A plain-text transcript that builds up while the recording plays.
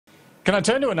Can I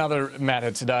turn to another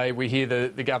matter today? We hear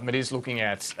the government is looking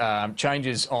at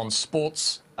changes on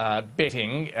sports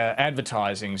betting,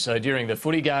 advertising. So during the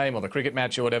footy game or the cricket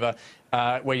match or whatever,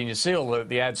 where you see all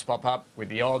the ads pop up with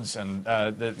the odds and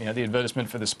the advertisement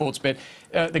for the sports bet,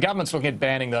 the government's looking at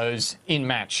banning those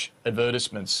in-match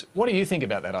advertisements. What do you think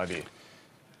about that idea?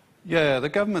 Yeah, the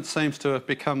government seems to have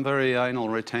become very anal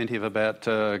retentive about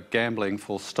gambling,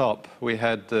 full stop. We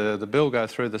had the bill go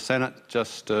through the Senate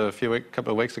just a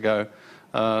couple of weeks ago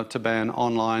to ban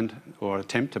online, or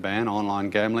attempt to ban online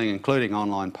gambling, including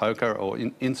online poker or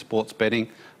in sports betting,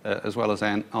 as well as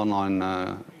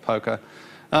online poker.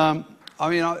 My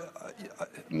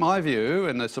view,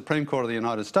 and the Supreme Court of the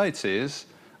United States, is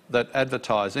that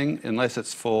advertising, unless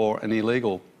it's for an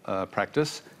illegal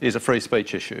practice, is a free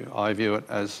speech issue. I view it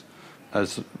as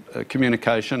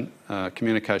communication.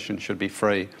 Communication should be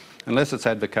free, unless it's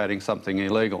advocating something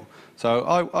illegal. So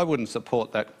I wouldn't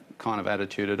support that kind of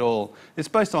attitude at all. It's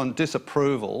based on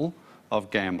disapproval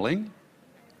of gambling,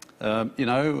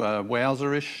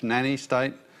 wowzerish,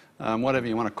 nanny-state, whatever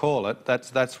you want to call it.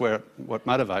 That's what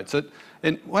motivates it.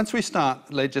 And once we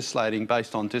start legislating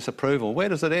based on disapproval, where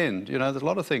does it end? You know, there's a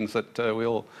lot of things that we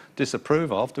all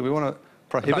disapprove of. Do we want to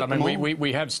prohibit them all?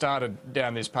 We have started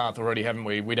down this path already, haven't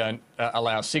we? We don't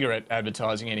allow cigarette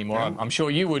advertising anymore. Yeah. I'm sure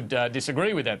you would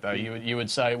disagree with that, though. You would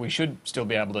say we should still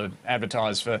be able to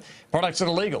advertise for products that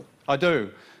are legal. I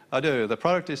do. The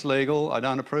product is legal. I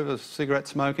don't approve of cigarette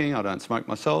smoking. I don't smoke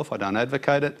myself. I don't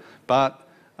advocate it. But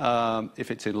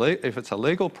if it's a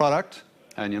legal product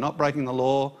and you're not breaking the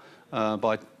law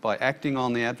by acting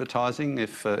on the advertising,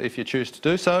 if you choose to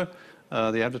do so,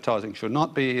 the advertising should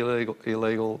not be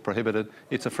illegal, prohibited.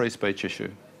 It's a free speech issue.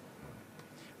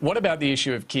 What about the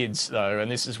issue of kids, though?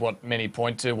 And this is what many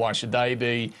point to. Why should they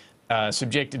be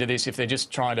subjected to this if they're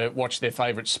just trying to watch their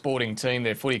favourite sporting team,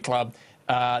 their footy club,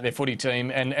 their footy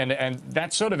team? And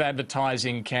that sort of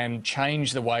advertising can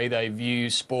change the way they view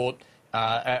sport,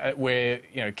 where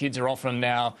kids are often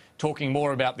now talking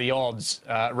more about the odds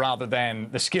rather than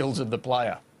the skills of the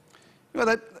player.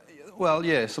 Well,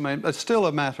 yes. I mean, it's still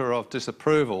a matter of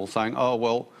disapproval, saying, oh,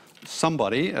 well,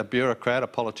 somebody, a bureaucrat, a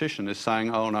politician, is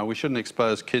saying, oh, no, we shouldn't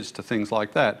expose kids to things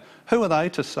like that. Who are they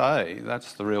to say?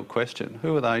 That's the real question.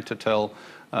 Who are they to tell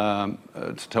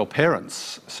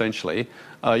parents, essentially,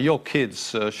 your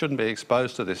kids shouldn't be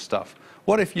exposed to this stuff?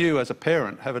 What if you, as a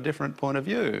parent, have a different point of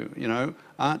view?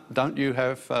 Don't you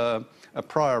have a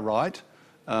prior right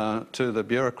to the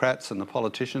bureaucrats and the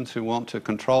politicians who want to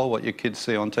control what your kids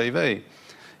see on TV?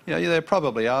 There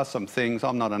probably are some things.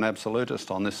 I'm not an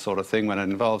absolutist on this sort of thing when it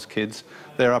involves kids.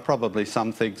 There are probably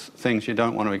some things you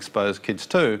don't want to expose kids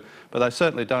to, but they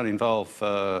certainly don't involve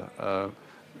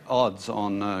odds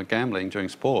on gambling during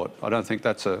sport. I don't think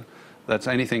that's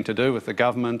anything to do with the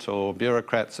government or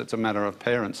bureaucrats. It's a matter of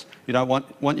parents. You don't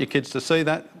want your kids to see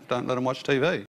that, don't let them watch TV.